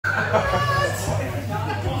If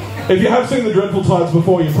you have seen the Dreadful Tides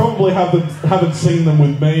before, you probably haven't seen them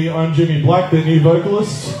with me. I'm Jimmy Black, their new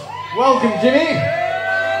vocalist. Welcome, Jimmy.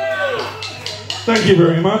 Thank you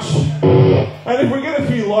very much. And if we get a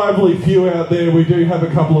few lively few out there, we do have a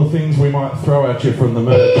couple of things we might throw at you from the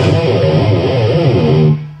merch.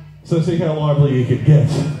 So see how lively you can get.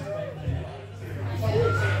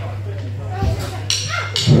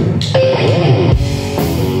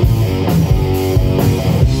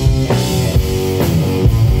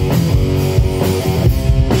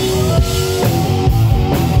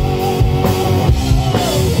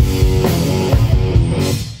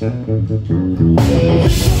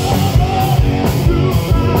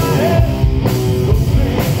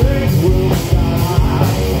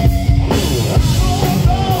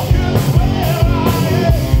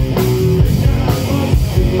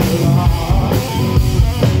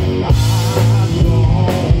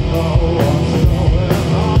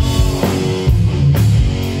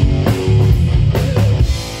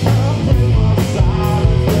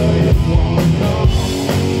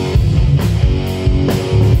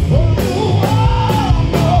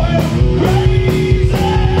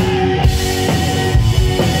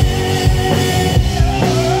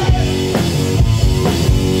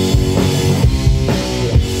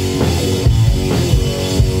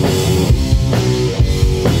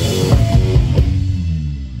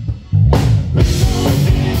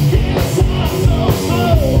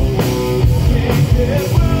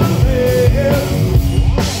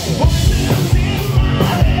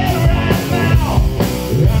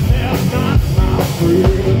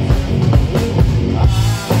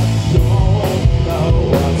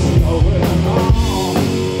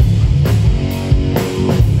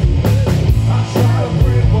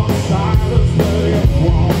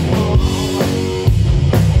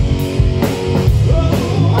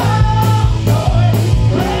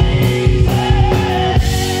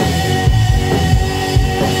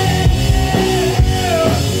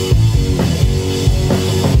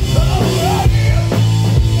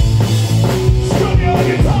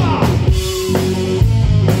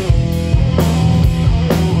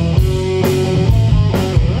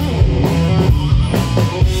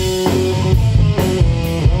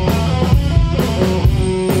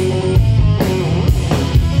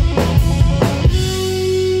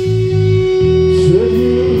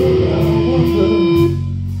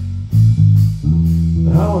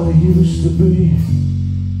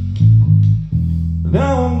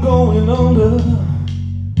 Now I'm going under.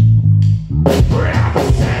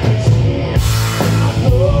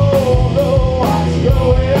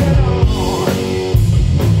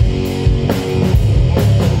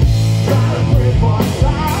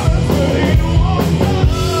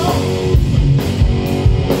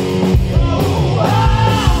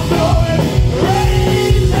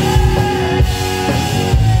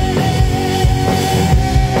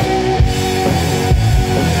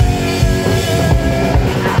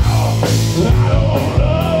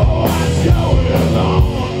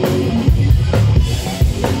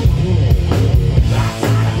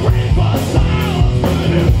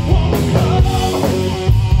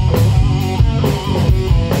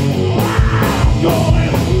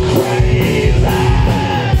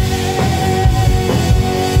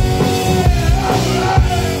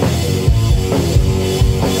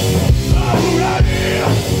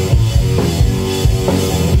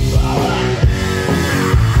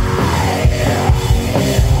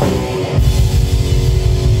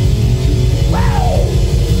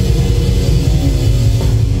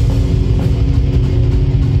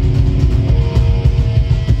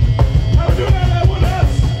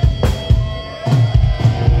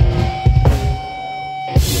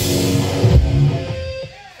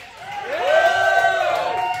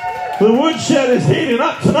 The Woodshed is heating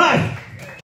up